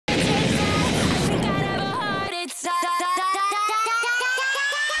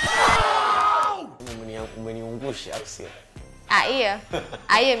umeniungusha au sio?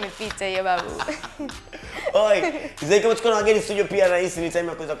 Hiyo imepita hiyo babu. Oi, zaidi kama tuko na wageni studio pia rahisi ni time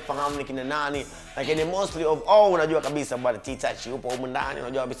ya kuweza kufahamu ni kina nani. Lakini mostly of all unajua kabisa bwana Tata yupo huko ndani,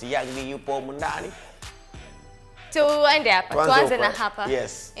 unajua kabisa Young yupo huko ndani. Tuende hapa, tuanze na hapa.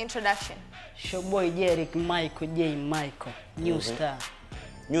 Yes. Introduction. Show boy Jerick Michael J Michael, new star.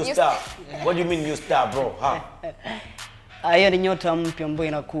 New star? What do you mean new star, bro? Hiyo ni nyota mpya ambayo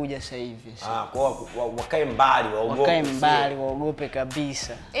inakuja sasa hivi. Kwa wakae mbali, waogope. Wakae mbali, waogope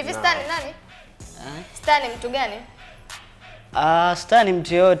kabisa. Hivi star ni nani? Star ni mtu gani? Star ni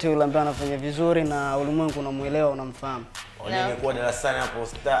mtu yote yule ambaye anafanya vizuri na ulimwengu unamuelewa, unamfahamu. Ningekuwa darasani hapo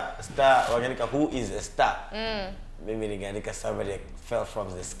star wangeandika who is a star. Mimi ningeandika somebody fell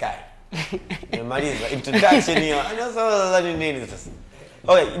from the sky. Nimaliza introduction hiyo. Sasa nini sasa?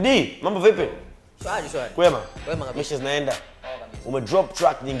 Okay, D, mambo vipi? Shwari. Kwema kabisa. Mishes naenda. Umedrop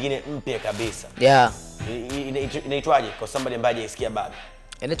track nyingine mpya kabisa. Yeah. Inaitwaje kwa somebody ambaye hajaisikia bado?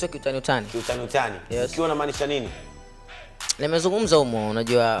 Inaitwa kiutani. Kiutani. Yes. Ukiwa unamaanisha nini? Nimezungumza humo,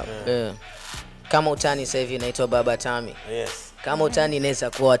 unajua kama utani sasa hivi inaitwa Baba Tami. Yes. Kama utani inaweza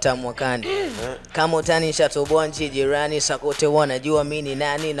kuwa tamu wakani. Kama utani nishatoboa nchi jirani, sakote wanajua mimi ni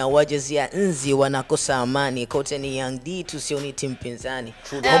nani na wajezia nzi wanakosa amani. Kote ni Young D tusioni timu pinzani.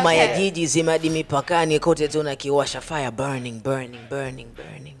 Homa ya jiji zimadi mipakani, kote tunakiwasha fire burning.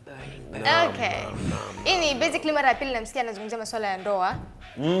 Okay. Ini basically mara ya pili namsikia anazungumzia masuala ya ndoa.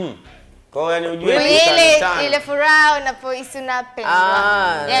 Kwa yani ujue ile furaha unapohisi unapendwa.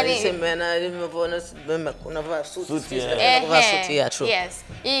 Yani semena unavaa suti. Unavaa suti ya true. Yes.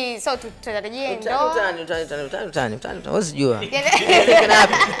 Hii so tutarajie ndoa. Utani. Wasijua.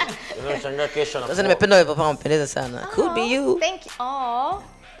 unashangaa kesho na. Sasa nimependa wewe papa, mpendeza sana. Could be you. Thank you.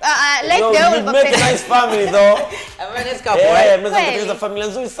 Like the whole make a nice family though. A very nice couple, right? Mnaweza familia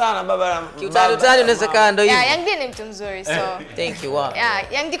nzuri sana baba. Kiutani unaweza kaa ndo hivi. Yeah, Young D ni mtu mzuri so. Thank you. Wow.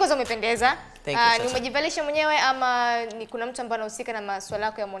 Yeah, Young D kwanza umependeza. Ni umejivalisha mwenyewe ama ni kuna mtu ambaye anahusika na masuala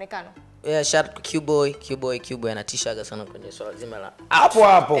yako ya muonekano? Yeah, shout Q-boy anatishaga sana kwenye swala zima la.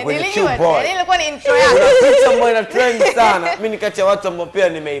 Hapo kwenye Q-boy. Ilikuwa ni intro yako. Picha ambayo ina trend sana. Mimi nikati ya watu ambao pia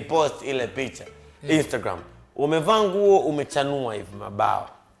nimeipost ile picha Instagram. Umevaa nguo umechanua hivi mabao.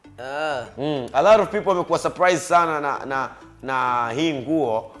 A lot of people wamekuwa surprised sana na hii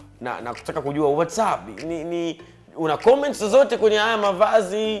nguo na kutaka kujua what's up. Ni una comments zote kwenye haya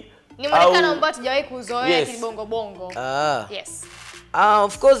mavazi? Ni muonekano ambao tujawahi kuzoea kibongo. Yes.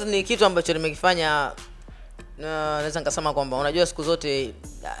 Of course ni kitu ambacho nimekifanya, naweza nikasema kwamba unajua siku zote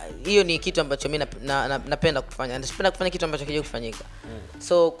hiyo ni kitu ambacho mimi napenda kufanya. Napenda kufanya kitu ambacho kije kufanyika.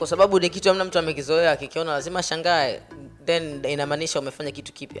 So kwa sababu ni kitu amna mtu amekizoea, akikiona lazima shangae, then inamaanisha umefanya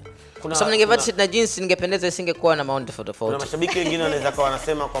kitu kipya. Kwa sababu ningevaa t-shirt na jeans ningependeza, isingekuwa na maoni tofauti. Kuna mashabiki wengine wanaweza kuwa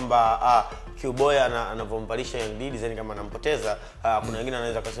wanasema kwamba Q-boy anavomvalisha Young D design kama anampoteza. Kuna wengine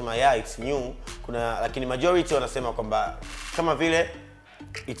wanaweza kusema yeah it's new. Lakini majority wanasema kwamba kama vile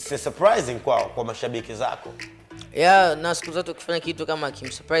it's a surprising kwa mashabiki zako. Yeah, na siku zote ukifanya kitu kama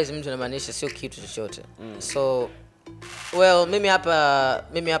kimsurprise mtu inamaanisha sio kitu chochote. So well mimi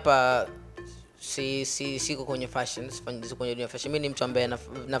hapa siko kwenye fashion, siko kwenye dunia fashion. Mimi ni mtu ambaye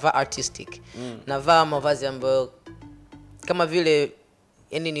navaa artistic. Navaa mavazi ambayo kama vile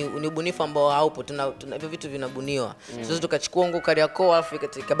yani ni ubunifu ambao haupo, tuna hivyo vitu vinabuniwa. Sasa tukachukua nguo Kariakoo afu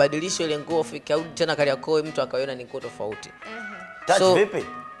ikabadilisha ile nguo ikarudi tena Kariakoo, mtu akaona ni nguo tofauti. Touch vipi?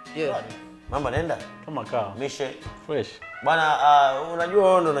 Yeah. Mama nenda kama kaa mishe fresh bwana. Unajua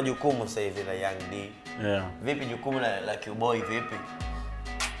wewe ndo una jukumu sasa hivi la Young D. Yeah. Vipi jukumu la Q-boy vipi?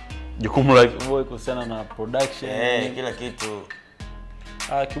 Jukumu la Q-boy kuhusiana na production kila kitu.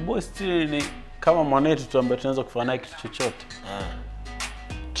 Q-boy still ni kama mwanetu tu ambaye tunaweza kufanya naye kitu chochote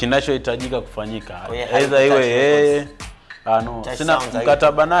kinachohitajika kufanyika. Aidha iwe yeye sina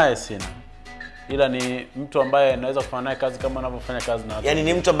mkataba naye sina. Ila ni mtu ambaye anaweza kufanya naye kazi kama anavyofanya kazi na watu. Yani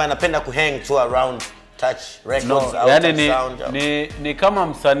ni mtu ambaye anapenda kuhang to around touch records au yani sound. Ni kama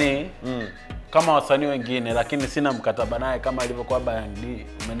msanii kama wasanii wengine, lakini sina mkataba naye kama ilivyokuwa Young D.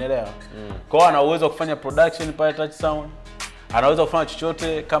 Umeelewa? Kwa hiyo ana uwezo kufanya production pale Touch Sound. Anaweza kufanya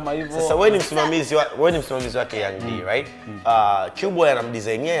chochote kama hivyo. Sasa wewe ni msimamizi wake Young D, right? Q-boy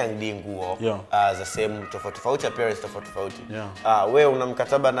anamdesignia Young D nguo za sehemu tofauti, appearance tofauti. Wewe una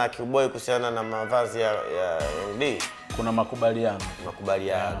mkataba na Q-boy kuhusiana na mavazi ya Young D? Kuna makubaliano.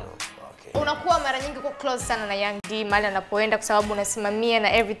 Okay. Unakuwa mara nyingi uko close sana na Young D mahali anapoenda kwa sababu unasimamia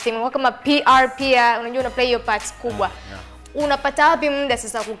na everything. Unakuwa kama PR pia, unajua una play your part kubwa. Unapata wapi muda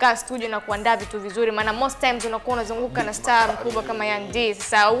sasa kukaa studio na kuandaa vitu vizuri? Maana most times unakuwa unazunguka na star mkubwa kama Young D.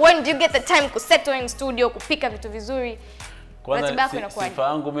 Sasa when do you get the time to settle in studio kupika vitu vizuri? Kwanza sifa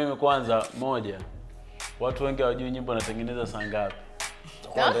yangu mimi kwanza moja. watu wengi hawajui nyimbo natengeneza saa ngapi.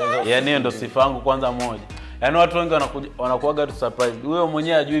 Yaani ndio sifa yangu kwanza moja. Yaani watu wengi wanakuaga tu surprise. Wewe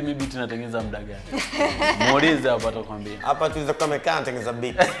mwenyewe hajui mimi beat natengeneza muda gani. Muulize hapa atakwambia. Hapa tuweza kama natengeneza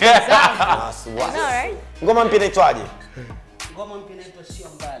beat. Ngoma mpya inaitwaje? Ngoma mpya inaitwa Sio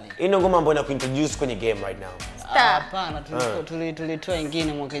Mbali. Ino ngoma ambayo inakuintroduce kwenye game right now. Hapana, tulitoa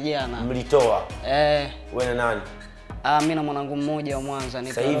ingine mwaka jana. Mlitoa? Wewe na nani? Mimi na mwanangu mmoja wa Mwanza.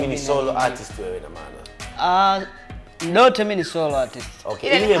 Sasa hivi ni solo artist wewe na maana. Ndote mimi ni solo artist.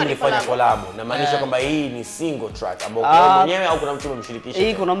 Okay, ile mlifanya collab. Na maanisha kwamba hii ni single track ambayo kwa mwenyewe au kuna mtu umemshirikisha?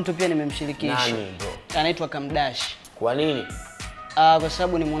 Hii kuna mtu pia nimemshirikisha. Nani bro? Anaitwa Kamdash. Kwa nini? Kwa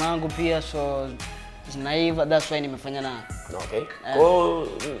sababu ni mwanangu pia, so zinaiva, that's why nimefanya naye. Okay. Kwa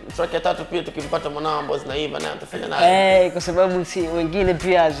track ya tatu pia tukimpata mwanao ambao zinaiva naye atafanya naye. Kwa sababu si wengine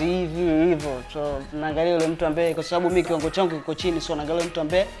pia hivi hivyo. So naangalia yule mtu ambaye, kwa sababu mimi kiwango changu kiko chini, so naangalia mtu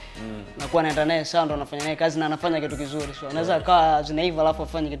ambaye nakuwa naenda naye sawa, ndo anafanya naye kazi na anafanya kitu kizuri. So anaweza akawa zinaiva alafu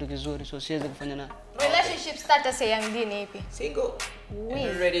afanye kitu kizuri, so siwezi kufanya naye. Relationship status ya Young D ni ipi? Single.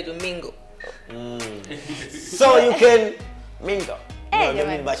 Ready to mingle. So you can mingle.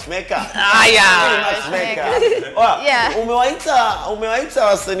 Matchmaker. Umewaita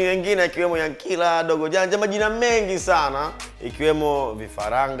wasanii wengine ikiwemo Young Kiler, Dogo Janja, majina mengi sana, ikiwemo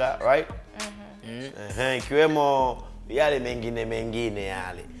Vifaranga, right? Ikiwemo yale mengine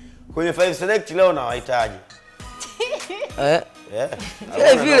yale. Kwenye 5SELEKT leo unawahitaji?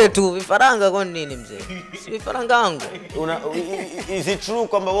 Vile tu Vifaranga kwa nini mzee? Si Vifaranga wangu. Is it true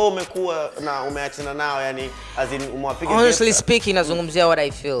kwamba wewe umekuwa na umeachana nao, yani as in umewapiga? Honestly speaking, nazungumzia what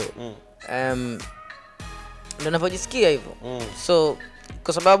I feel. Ndio ninavyojisikia hivyo. So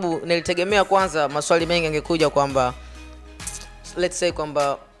kwa sababu nilitegemea kwanza maswali mengi yangekuja kwamba let's say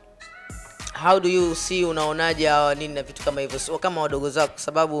kwamba how do you see, unaonaje hawa nini na vitu kama hivyo, so kama wadogo zako, kwa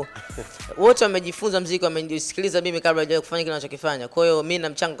sababu wote wamejifunza muziki, wamejisikiliza mimi kabla hajaje kufanya kile ninachokifanya. Kwa hiyo mimi na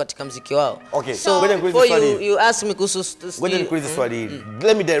mchango katika muziki wao. Okay, so you ask me kuhusu swali hili.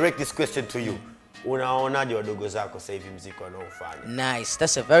 Let me direct this question to you. Unaonaje wadogo zako sasa hivi muziki wanaofanya? Nice,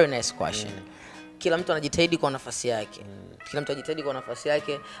 that's a very nice question. Kila mtu anajitahidi kwa nafasi yake. Kila mtu anajitahidi kwa nafasi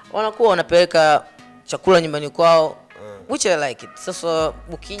yake. Wanakuwa wanapeleka chakula nyumbani kwao, which I like it. Sasa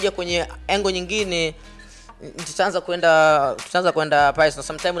ukija kwenye engo nyingine, tutaanza kwenda Paris, na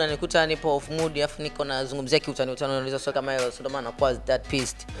sometimes unanikuta nipo off mood afu niko nazungumzia kiutani unaweza swali kama hilo, so ndio maana kwa that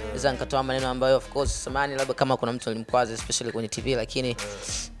pissed naweza nikatoa maneno ambayo of course samani labda kama kuna mtu alimkwaza especially kwenye TV, lakini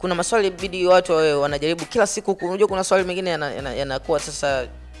kuna maswali bidi watu wanajaribu kila siku. Unajua kuna swali mengine yanakuwa sasa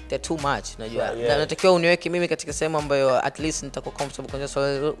they're too much, unajua. Natakiwa uniweke mimi katika sehemu ambayo at least nitakuwa comfortable kwenye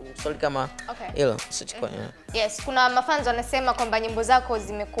swali kama hilo. Yes, kuna mafans wanasema kwamba nyimbo zako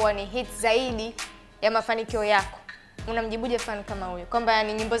zimekuwa ni hit zaidi ya mafanikio yako. Unamjibuje fan kama huyo? Kwamba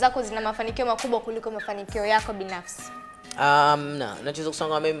ni nyimbo zako zina mafanikio makubwa kuliko mafanikio yako binafsi. Nachoweza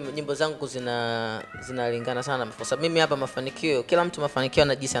kusema mimi nyimbo zangu zinalingana sana, kwa sababu mimi hapa mafanikio, kila mtu mafanikio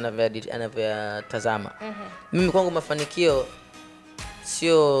na jinsi anavyotazama. Mimi kwangu mafanikio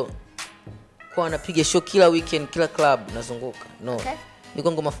sio kwa napiga show kila weekend, kila club nazunguka. No. Ni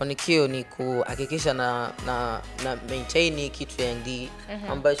kwangu mafanikio ni kuhakikisha na maintain kitu ya Young D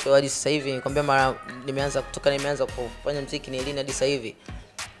ambacho hadi sasa hivi nikwambia mara nimeanza kufanya muziki ni lini hadi sasa hivi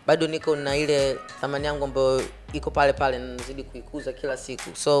bado niko na ile thamani yangu ambayo iko pale na nazidi kuikuza kila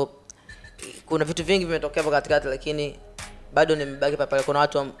siku. So kuna vitu vingi vimetokea hapa katikati, lakini bado nimebaki pale. Kuna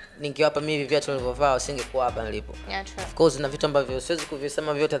watu ningewapa mimi viatu nilivyovaa wasingekuwa hapa nilipo. Of course na vitu ambavyo siwezi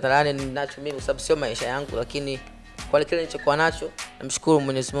kuvisema vyote hadharani ninacho mimi, kwa sababu sio maisha yangu, lakini kwa kile nilichokuwa nacho namshukuru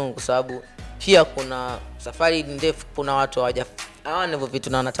Mwenyezi Mungu, kwa sababu pia kuna safari ndefu, kuna watu hawana hivyo vitu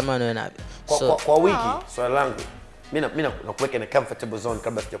na wanatamani wawe navyo. Kwa wiki swali langu mimi nakuweka in a comfortable zone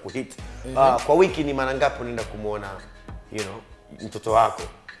kabla sija kuhit. Kwa wiki ni mara ngapi unaenda kumuona mtoto wako?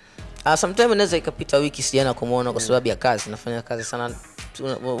 Sometimes inaweza ikapita wiki sijaenda kumuona kwa sababu ya kazi. Nafanya kazi sana.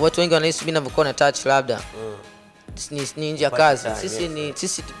 Watu wengi wanahisi mimi ninavyokuwa na touch labda ni nje ya kazi.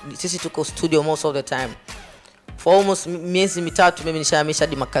 Sisi tuko studio most of the time. For almost miezi mitatu mimi nishahamisha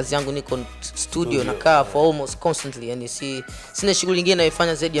hadi makazi yangu, niko studio nakaa for almost constantly. Yani sina shughuli nyingine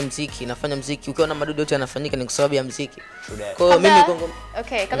naifanya zaidi ya muziki. Nafanya muziki, ukiona madudu yote yanafanyika ni kwa sababu ya muziki. Kwa hiyo mimi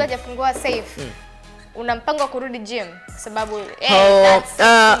kabla hajafungua safe, una mpango wa kurudi gym kwa sababu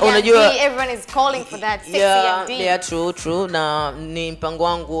unajua everyone is calling for that sexy Young D. Yeah, true. Na ni mpango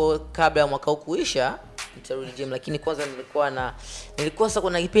wangu kabla ya mwaka huu kuisha nitarudi gym, lakini kwanza nilikuwa sasa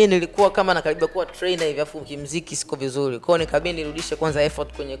kuna kipindi nilikuwa kama nakaribia kuwa trainer hivi, afu kimuziki siko vizuri. Kwa hiyo nikabidi nirudishe kwanza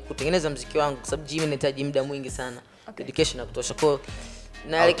effort kwenye kutengeneza muziki wangu, kwa sababu gym inahitaji muda mwingi sana, dedication ya kutosha. Kwa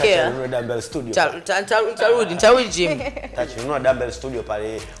naelekea Nunua dumbbell studio. Nitarudi gym. Nunua dumbbell studio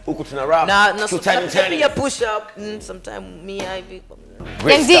pale. Huku tuna rap. Na tutani. pia push up sometime me hivi.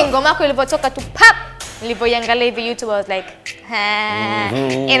 Young D, ngoma yako ilipotoka tu pap, nilipoiangalia hivi YouTube I was like,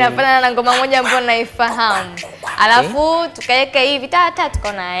 inafanana na ngoma moja ambayo naifahamu. Alafu tukaweka hivi tata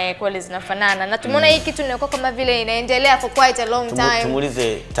tukaona kweli zinafanana. Na tumeona hii kitu inakuwa kama vile inaendelea for quite a long time.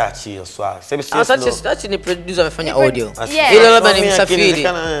 Tumuulize Touch hiyo swali. Touch ni producer amefanya audio. Yeah. Ile labda ni Msafiri.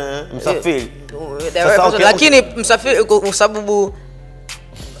 Msafiri. Lakini Msafiri kwa sababu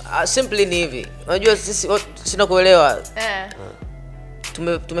simply ni hivi. Unajua sisi sina kuelewa.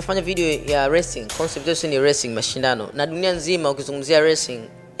 Tumefanya video ya racing, concept yetu ni racing, mashindano. Na dunia nzima ukizungumzia racing,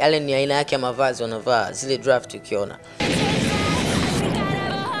 yale ni aina yake ya mavazi wanavaa, zile draft ukiona.